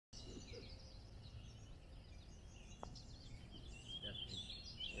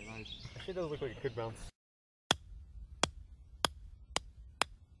actually does look like it could bounce.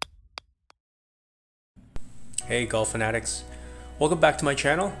 Hey golf fanatics, welcome back to my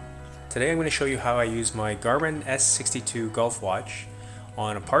channel. Today I'm going to show you how I use my Garmin S62 golf watch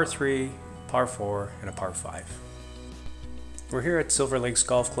on a par 3, par 4, and a par 5. We're here at Silver Lakes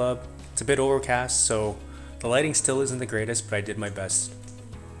Golf Club. It's a bit overcast, so the lighting still isn't the greatest, but I did my best.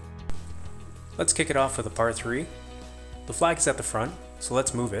 Let's kick it off with a par 3. The flag is at the front, so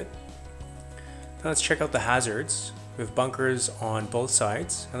let's move it. Now let's check out the hazards. We have bunkers on both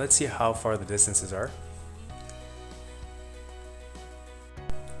sides, and let's see how far the distances are.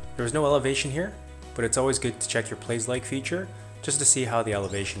 There's no elevation here, but it's always good to check your plays like feature just to see how the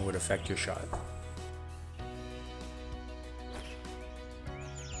elevation would affect your shot.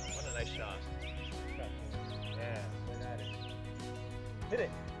 What a nice shot. Yeah, right at it. Hit it.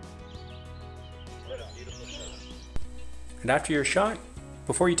 What a beautiful shot. And after your shot,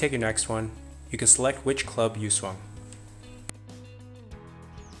 before you take your next one, you can select which club you swung.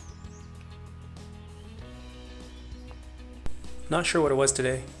 Not sure what it was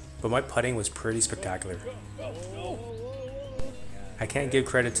today, but my putting was pretty spectacular. I can't give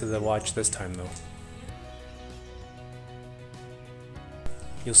credit to the watch this time though.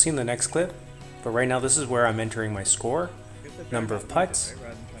 You'll see in the next clip, but right now this is where I'm entering my score, number of putts,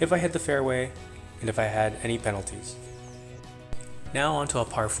 if I hit the fairway, and if I had any penalties. Now onto a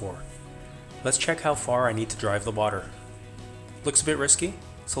par 4. Let's check how far I need to drive the water. Looks a bit risky,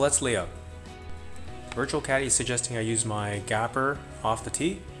 so let's lay up. Virtual Caddy is suggesting I use my gapper off the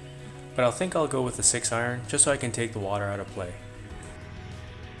tee, but I think I'll go with the 6-iron just so I can take the water out of play.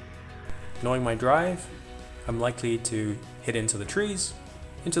 Knowing my drive, I'm likely to hit into the trees,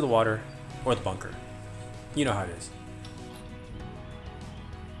 into the water, or the bunker. You know how it is.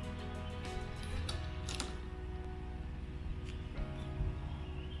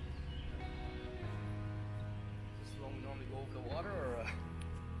 Is this one we normally go over the water or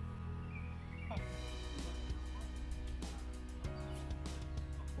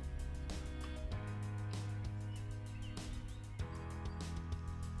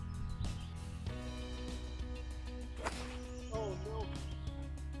Oh no.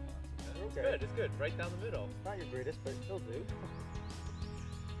 It's Okay. good, it's good. Right down the middle. Not your greatest, but it'll do.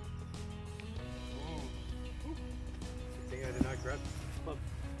 Good thing I did not grab the club.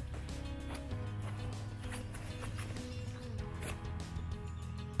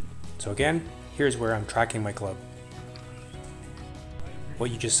 So again, here's where I'm tracking my club.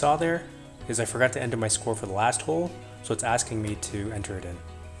 What you just saw there is I forgot to enter my score for the last hole, so it's asking me to enter it in.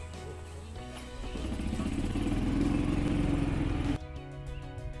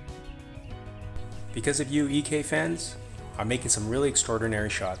 Because of you EK fans, I'm making some really extraordinary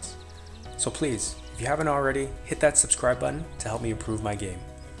shots. So please, if you haven't already, hit that subscribe button to help me improve my game.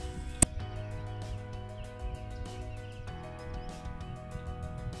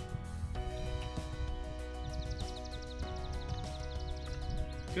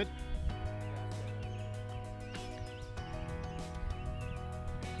 Good.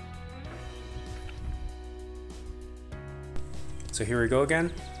 So here we go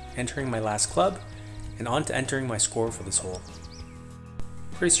again, entering my last club, and on to entering my score for this hole.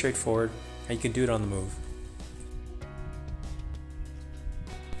 Pretty straightforward, and you can do it on the move.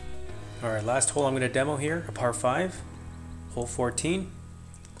 Alright, last hole I'm going to demo here, a par 5, hole 14.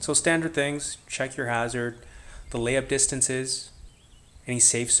 So standard things, check your hazard, the layup distances, any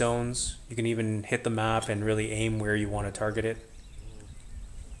safe zones. You can even hit the map and really aim where you want to target it.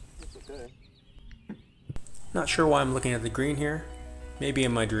 Okay. Not sure why I'm looking at the green here. Maybe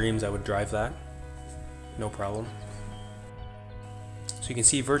in my dreams I would drive that. No problem. So you can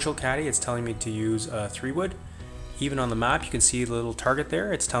see Virtual Caddy, it's telling me to use a 3-wood. Even on the map you can see the little target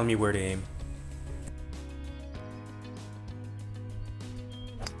there, it's telling me where to aim.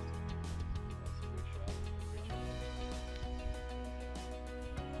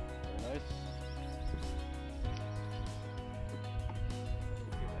 Very nice.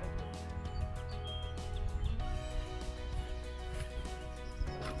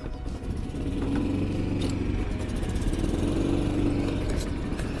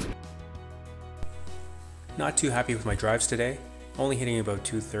 Not too happy with my drives today, only hitting about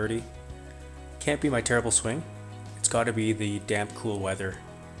 230. Can't be my terrible swing, it's gotta be the damp cool weather.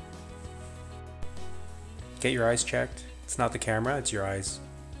 Get your eyes checked, it's not the camera, it's your eyes.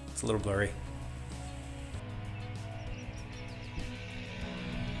 It's a little blurry.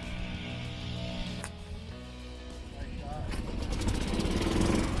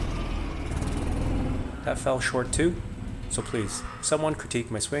 That fell short too, so please, someone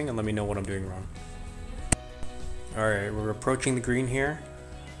critique my swing and let me know what I'm doing wrong. Alright, we're approaching the green here.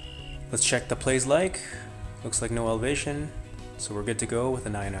 Let's check the plays like. Looks like no elevation, so we're good to go with a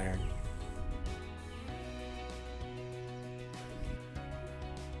 9-iron.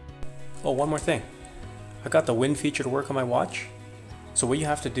 Oh, one more thing. I got the wind feature to work on my watch. So what you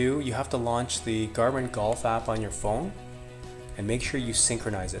have to do, you have to launch the Garmin Golf app on your phone and make sure you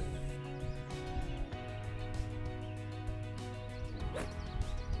synchronize it.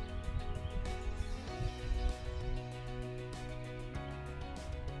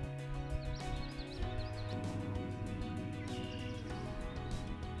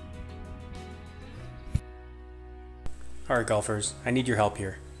 Alright golfers, I need your help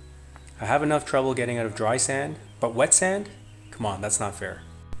here. I have enough trouble getting out of dry sand, but wet sand? Come on, that's not fair.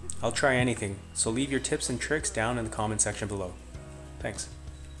 I'll try anything, so leave your tips and tricks down in the comment section below. Thanks.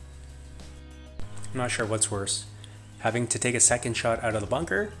 I'm not sure what's worse, having to take a second shot out of the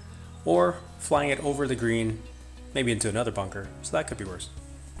bunker, or flying it over the green, maybe into another bunker, so that could be worse.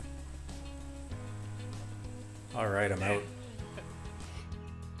 Alright, I'm out.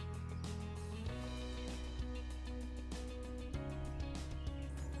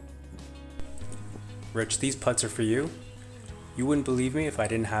 Rich, these putts are for you. You wouldn't believe me if I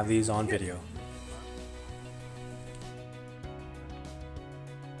didn't have these on video.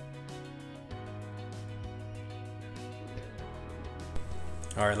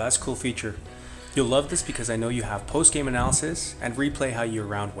 Alright, last cool feature. You'll love this because I know you have post-game analysis and replay how your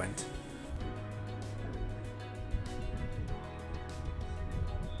round went.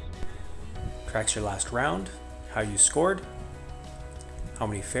 Tracks your last round, how you scored, how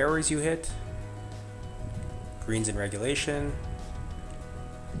many fairways you hit, greens in regulation,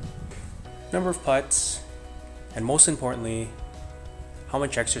 number of putts, and most importantly, how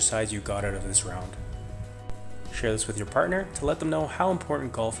much exercise you got out of this round. Share this with your partner to let them know how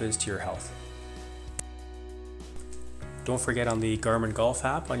important golf is to your health. Don't forget, on the Garmin Golf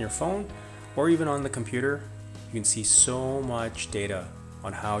app on your phone or even on the computer, you can see so much data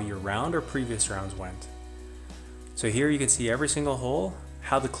on how your round or previous rounds went. So here you can see every single hole,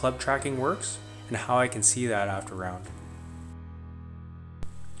 how the club tracking works, and how I can see that after round.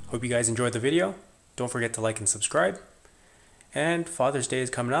 Hope you guys enjoyed the video. Don't forget to like and subscribe. And Father's Day is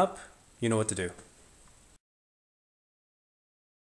coming up. You know what to do.